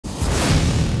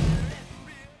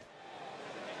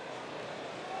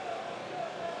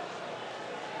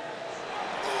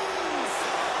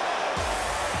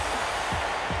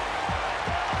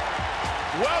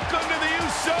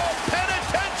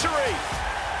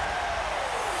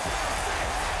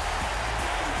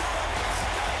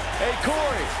Hey,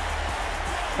 Corey,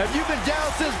 have you been down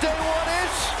since day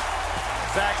one-ish?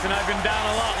 Saxton, I've been down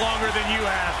a lot longer than you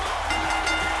have.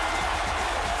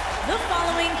 The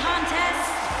following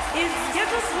contest is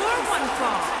scheduled for one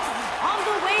fall. On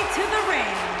the way to the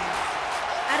ring,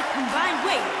 at a combined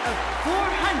weight of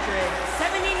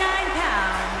 479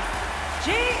 pounds,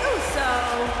 Jey Uso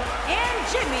and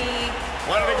Jimmy.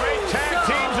 One of the great tag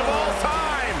teams of all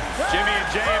time. Jimmy and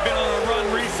Jey have been on a run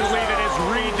recently that has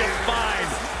redefined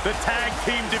the tag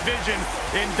team division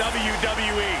in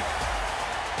WWE.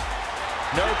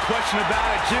 No question about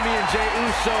it, Jimmy and Jey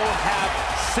Uso have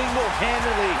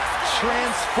single-handedly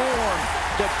transformed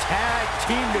the tag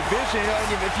team division.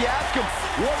 If you ask them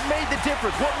what made the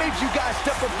difference, what made you guys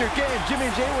step up your game, Jimmy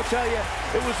and Jey will tell you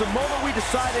it was the moment we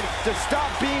decided to stop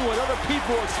being what other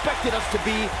people expected us to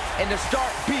be and to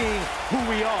start being who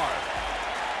we are.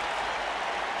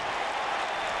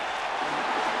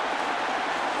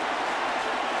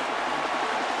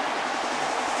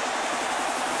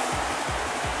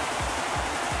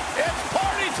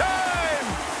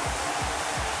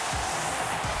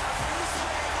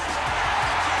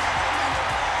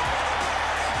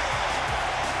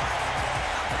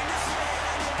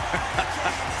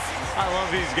 I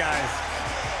love these guys.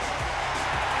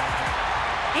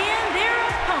 And their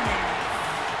opponent,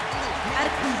 at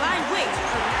a combined weight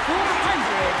of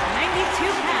 492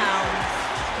 pounds,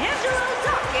 Angelo,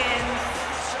 Dawkins,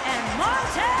 and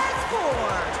Montez for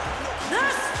the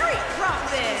Street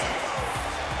Profits.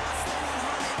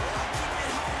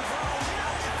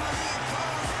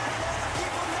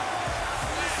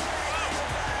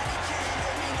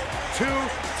 Two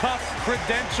tough,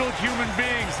 credentialed human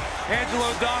beings.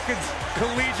 Angelo Dawkins,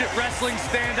 collegiate wrestling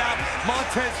standout.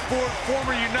 Montez Ford,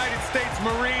 former United States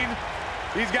Marine.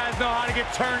 These guys know how to get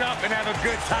turned up and have a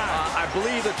good time. I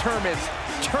believe the term is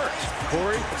turnt,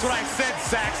 Corey. That's what I said,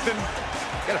 Saxton.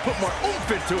 Gotta put more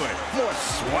oomph into it, more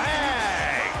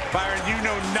swag. Byron, you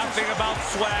know nothing about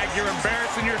swag. You're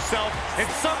embarrassing yourself, and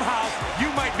somehow you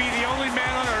might be the only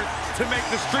man on earth to make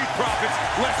the Street Profits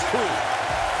less cool.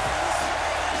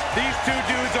 These two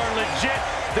dudes are legit.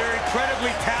 They're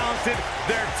incredibly talented,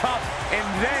 they're tough, and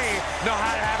they know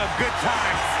how to have a good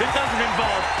time. It doesn't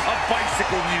involve a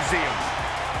bicycle museum.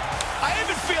 I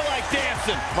even feel like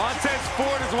dancing. Montez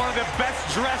Ford is one of the best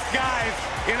dressed guys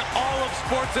in all of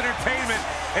sports entertainment,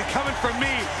 and coming from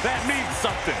me, that means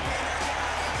something.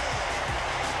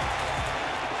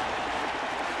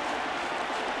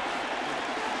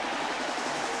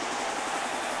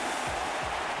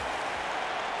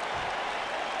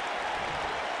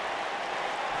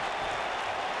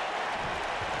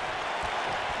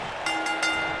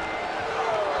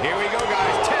 Here we go,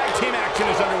 guys. Tag team action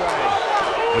is underway.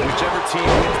 And whichever team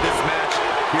wins this match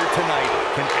here tonight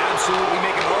can absolutely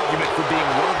make an argument for being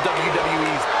one of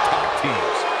WWE's top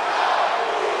teams.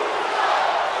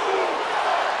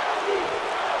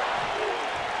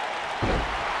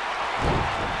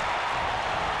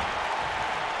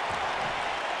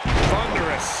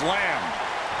 Thunderous slam.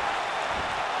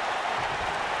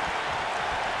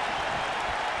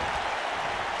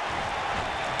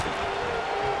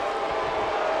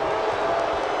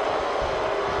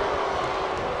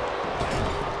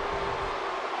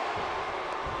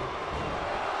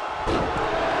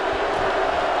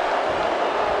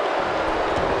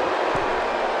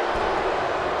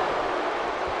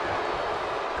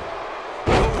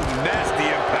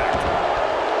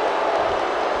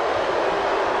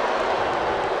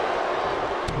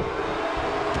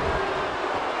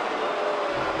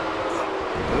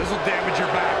 Damage your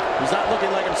back. He's not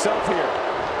looking like himself here.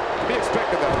 To be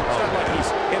expected, though. It's not like he's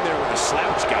in there with a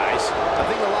slouch, guys. I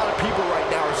think a lot of people right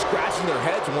now are scratching their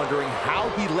heads wondering how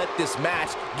he let this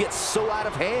match get so out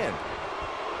of hand.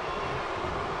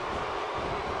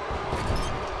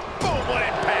 Boom, what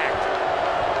impact.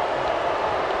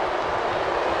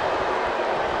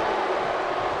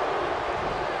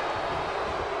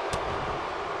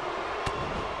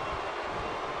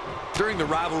 During the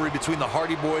rivalry between the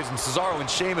Hardy Boys and Cesaro and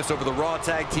Sheamus over the Raw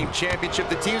Tag Team Championship,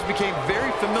 the teams became very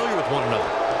familiar with one another.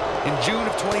 In June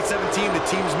of 2017, the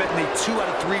teams met in a 2 out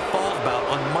of 3 falls bout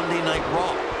on Monday Night Raw.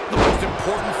 The most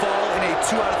important fall in a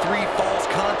 2 out of 3 falls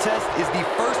contest is the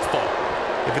first fall.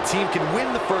 If a team can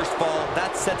win the first fall,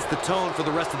 that sets the tone for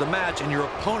the rest of the match, and your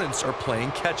opponents are playing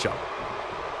catch-up.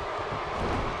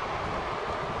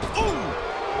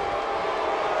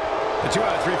 The 2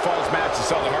 out of 3 falls match that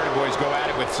saw the Hardy Boys go at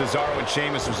it with Cesaro and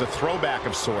Sheamus was a throwback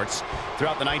of sorts.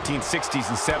 Throughout the 1960s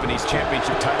and 70s,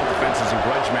 championship title defenses and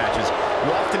grudge matches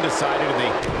were often decided in the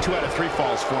 2 out of 3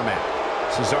 falls format.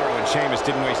 Cesaro and Sheamus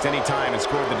didn't waste any time and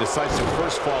scored the decisive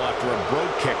first fall after a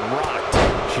brogue kick rocked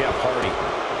Jeff Hardy.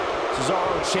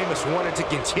 Cesaro and Sheamus wanted to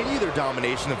continue their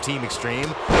domination of Team Extreme,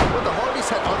 but the Hardys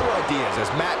had other ideas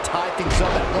as Matt tied things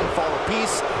up at one fall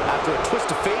apiece after a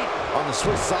twist of fate on the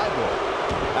Swiss sideboard.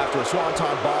 After a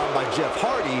swanton bomb by Jeff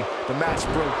Hardy, the match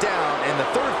broke down and the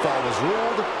third fall was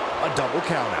ruled a double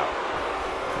countout.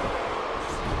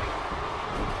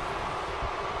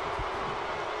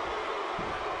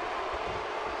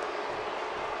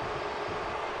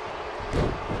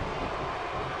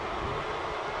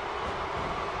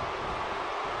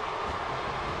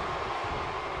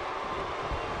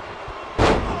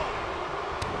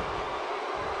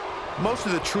 Most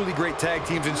of the truly great tag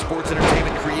teams in sports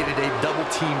entertainment created a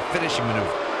double-team finishing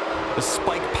maneuver. The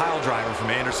spike pile driver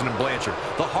from Anderson and Blanchard,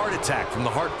 the heart attack from the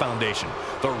Hart Foundation,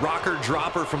 the rocker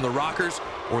dropper from the Rockers,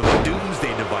 or the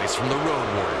doomsday device from the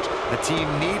Road Warriors. The team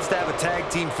needs to have a tag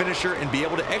team finisher and be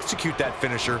able to execute that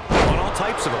finisher on all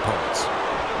types of opponents.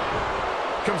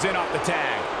 Comes in off the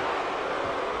tag.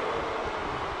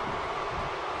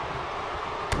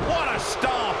 What a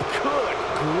stomp. Good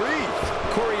grief.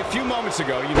 Corey, a few moments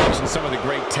ago, you mentioned some of the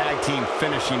great tag team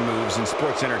finishing moves in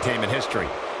sports entertainment history.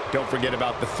 Don't forget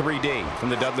about the 3D from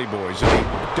the Dudley Boys, or the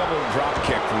double drop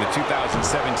kick from the 2017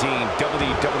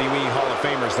 WWE Hall of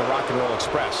Famers, the Rock and Roll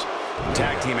Express.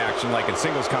 Tag team action like in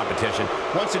singles competition.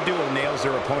 Once a duo nails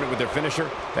their opponent with their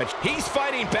finisher, he's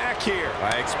fighting back here.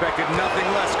 I expected nothing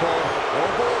less, Cole.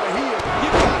 Oh boy, you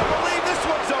gotta believe this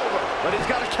one's over, but he's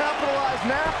got to capitalize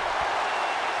now.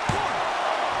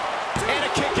 And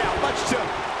a kick out, much to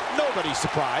nobody's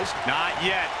surprise. Not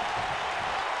yet.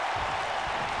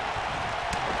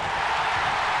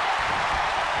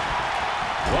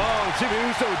 Whoa, Jimmy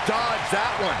Uso dodged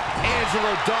that one.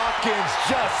 Angelo Dawkins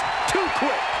just too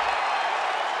quick.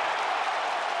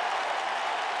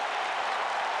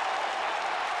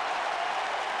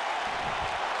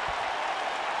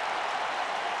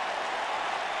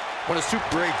 What a super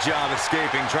great job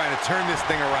escaping, trying to turn this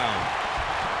thing around.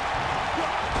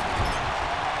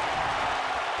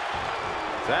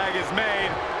 Tag is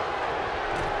made.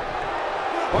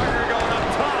 Partner going up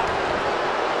top.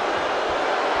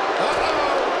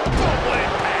 What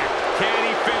impact. Can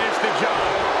he finish the job?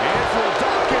 Angelo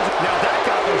Dawkins. Now that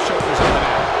got those shoulders on the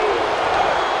mat.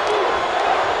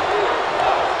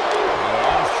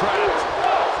 Arms trapped.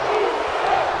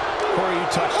 Corey, you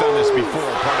touched on this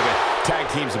before. Part of a tag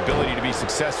team's ability to be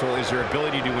successful is their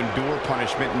ability to endure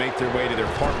punishment and make their way to their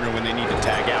partner when they need to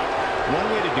tag out. One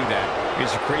way to do that is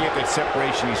to create that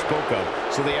separation you spoke of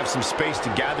so they have some space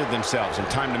to gather themselves and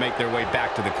time to make their way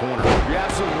back to the corner. You're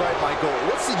absolutely right, Michael.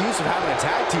 What's the use of having a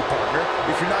tag team partner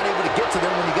if you're not able to get to them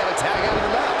when you got to tag out of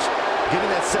the match? Getting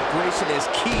that separation is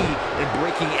key in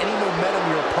breaking any momentum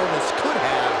your opponents could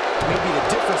have, maybe the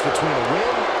difference between a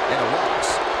win and a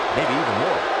loss. Maybe even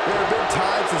more. There have been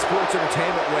times in sports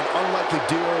entertainment when unlikely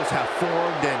duos have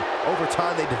formed and over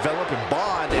time they develop and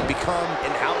bond and become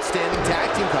an outstanding tag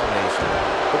team combination.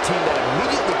 The team that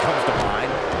immediately comes to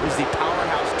mind is the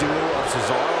powerhouse duo of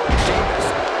Cesaro and Sheamus.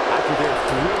 After their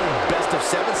thrilling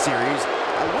best-of-7 series,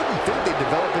 I wouldn't think they'd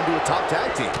develop into a top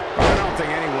tag team. I don't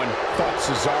think anyone thought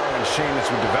Cesaro and Sheamus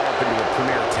would develop into a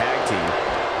premier tag team.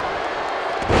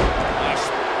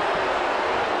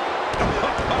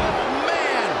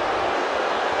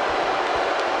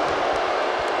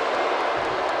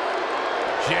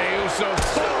 So,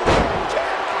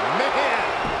 man,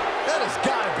 that has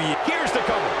got to be it. Here's the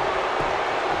cover.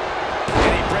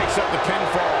 And he breaks up the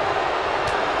pinfall.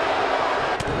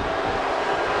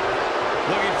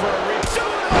 Looking for a reach.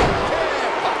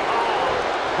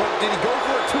 But did he go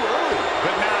for it too early?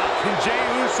 But now, can Jey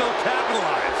Uso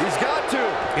capitalize? He's got to.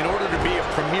 In order to be a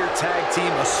premier tag team,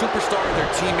 a superstar and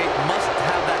their teammate must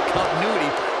have that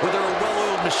continuity where they're a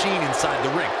well-oiled machine inside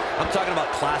the ring. I'm talking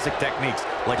about classic techniques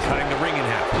like cutting the ring in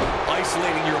half,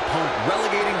 isolating your opponent,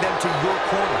 relegating them to your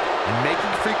corner, and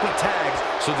making frequent tags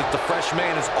so that the fresh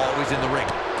man is always in the ring.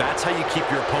 That's how you keep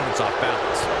your opponents off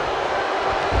balance.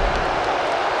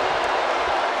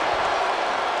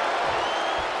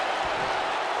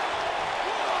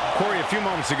 Corey, a few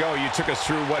moments ago, you took us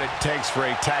through what it takes for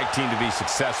a tag team to be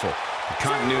successful. The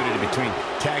continuity between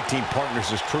tag team partners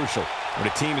is crucial. When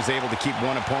a team is able to keep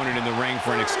one opponent in the ring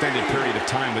for an extended period of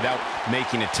time without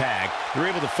making a tag, they're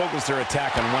able to focus their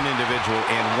attack on one individual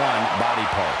and one body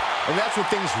part. And that's when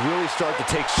things really start to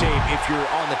take shape if you're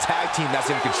on the tag team that's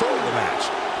in control of the match.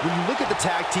 When you look at the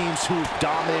tag teams who've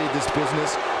dominated this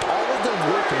business, all of them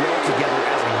worked well together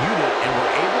as a unit and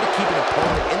were able to keep an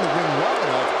opponent in the ring long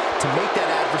enough to make that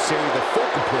adversary the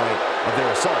focal point of their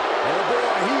assault. Oh boy,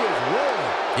 he is rolling.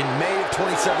 In May of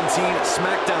 2017,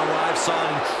 SmackDown Live saw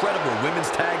an incredible women's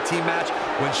tag team match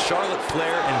when Charlotte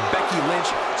Flair and Becky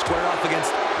Lynch squared off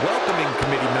against welcoming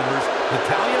committee members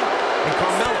Natalya and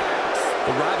Carmella.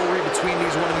 The rivalry between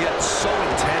these women got so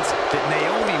intense that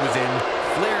Naomi was in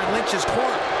Flair and Lynch's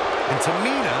corner, and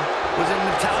Tamina was in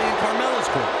Natalya and Carmella's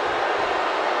corner.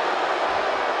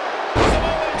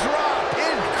 Samoan drop.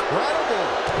 Incredible.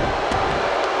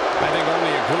 I think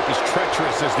only a group as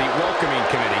treacherous as the welcoming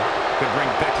committee could bring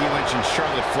Becky Lynch and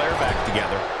Charlotte Flair back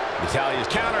together. Natalya's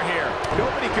counter here.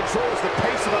 Nobody controls the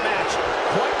pace of a match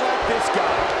quite like this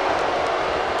guy.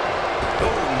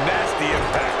 Oh, nasty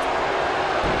impact.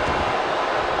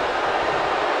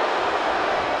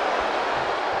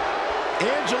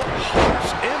 Angelo,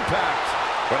 harsh impact.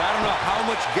 But I don't know how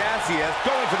much gas he has.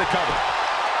 Going for the cover.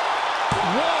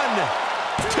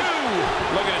 1, 2.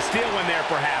 Looking to steal one there,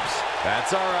 perhaps.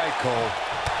 That's all right, Cole.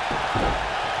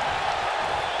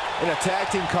 In a tag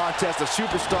team contest, a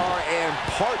superstar and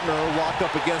partner lock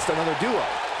up against another duo.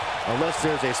 Unless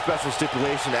there's a special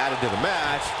stipulation added to the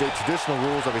match, the traditional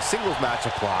rules of a singles match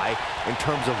apply in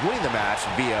terms of winning the match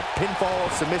via pinfall,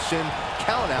 submission,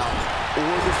 countout,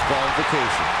 or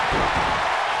disqualification.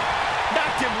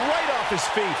 Knocked him right off his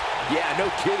feet. Yeah,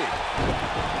 no kidding.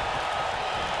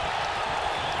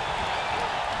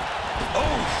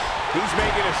 Oh, he's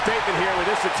making a statement here with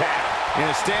this attack. In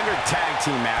a standard tag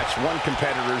team match, one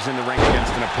competitor is in the ring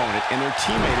against an opponent, and their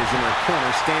teammate is in their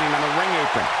corner standing on the ring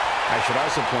apron. I should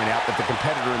also point out that the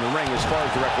competitor in the ring, as far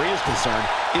as the referee is concerned,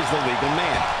 is the legal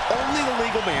man. Only the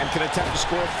legal man can attempt to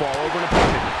score a fall over an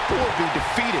opponent or be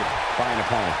defeated by an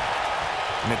opponent.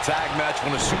 In a tag match,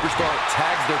 when a superstar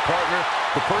tags their partner,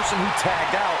 the person who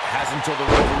tagged out has until the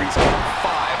referees count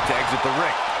 5 to exit the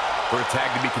ring. For a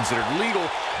tag to be considered legal,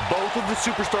 both of the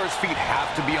superstars' feet have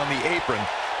to be on the apron.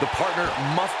 The partner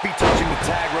must be touching the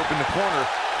tag rope in the corner.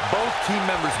 Both team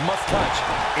members must touch,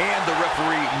 and the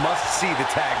referee must see the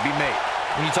tag be made.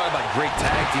 When you talk about great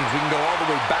tag teams, we can go all the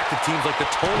way back to teams like the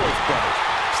Tolos brothers,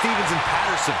 Stevens and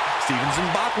Patterson, Stevens and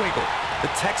Bockwinkel,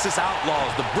 the Texas Outlaws,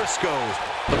 the Briscoes,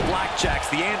 the Blackjacks,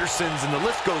 the Andersons, and the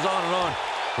list goes on and on.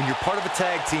 When you're part of a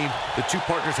tag team, the two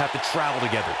partners have to travel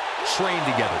together, train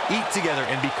together, eat together,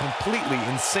 and be completely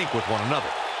in sync with one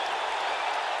another.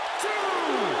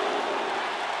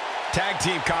 Tag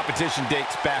team competition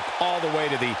dates back all the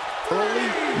way to the early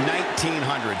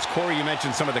 1900s. Corey, you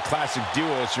mentioned some of the classic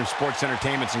duos from sports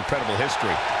entertainment's incredible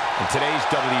history. In today's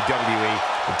WWE,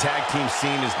 the tag team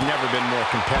scene has never been more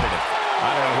competitive.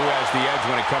 I don't know who has the edge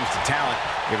when it comes to talent,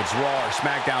 if it's Raw or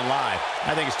SmackDown Live.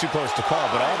 I think it's too close to call,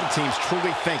 but all the teams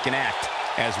truly think and act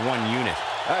as one unit.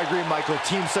 I agree, Michael.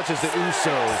 Teams such as the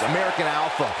Usos, American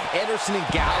Alpha, Anderson and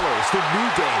Gallows, the New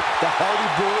Day, the Hardy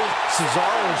Boys,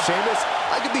 Cesaro and Sheamus.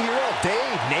 I could be here all day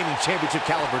naming championship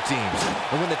caliber teams.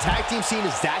 And when the tag team scene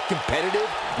is that competitive,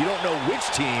 you don't know which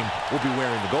team will be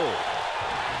wearing the gold.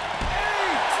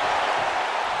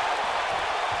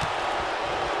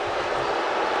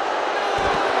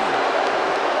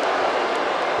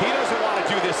 He doesn't want to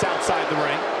do this outside the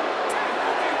ring.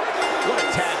 What a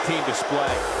tag team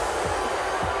display.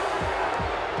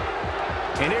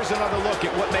 And here's another look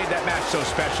at what made that match so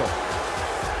special.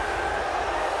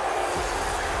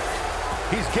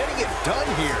 He's getting it done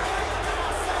here.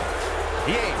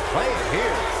 He ain't playing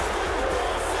here.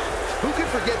 Who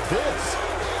could forget this?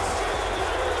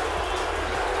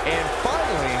 And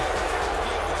finally,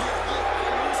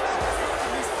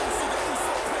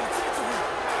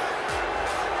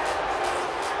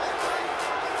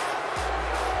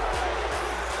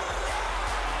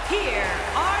 Here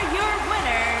are your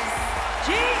winners,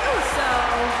 Jey Uso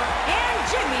and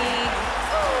Jimmy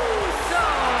Uso.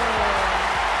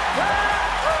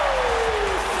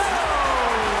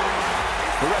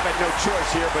 The ref had no choice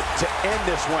here but to end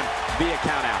this one via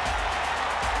countout.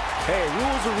 hey,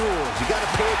 rules are rules. You got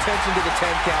to pay attention to the 10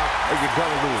 count or you're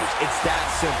going to lose. It's that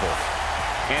simple.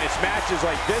 And it's matches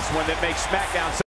like this one that make SmackDown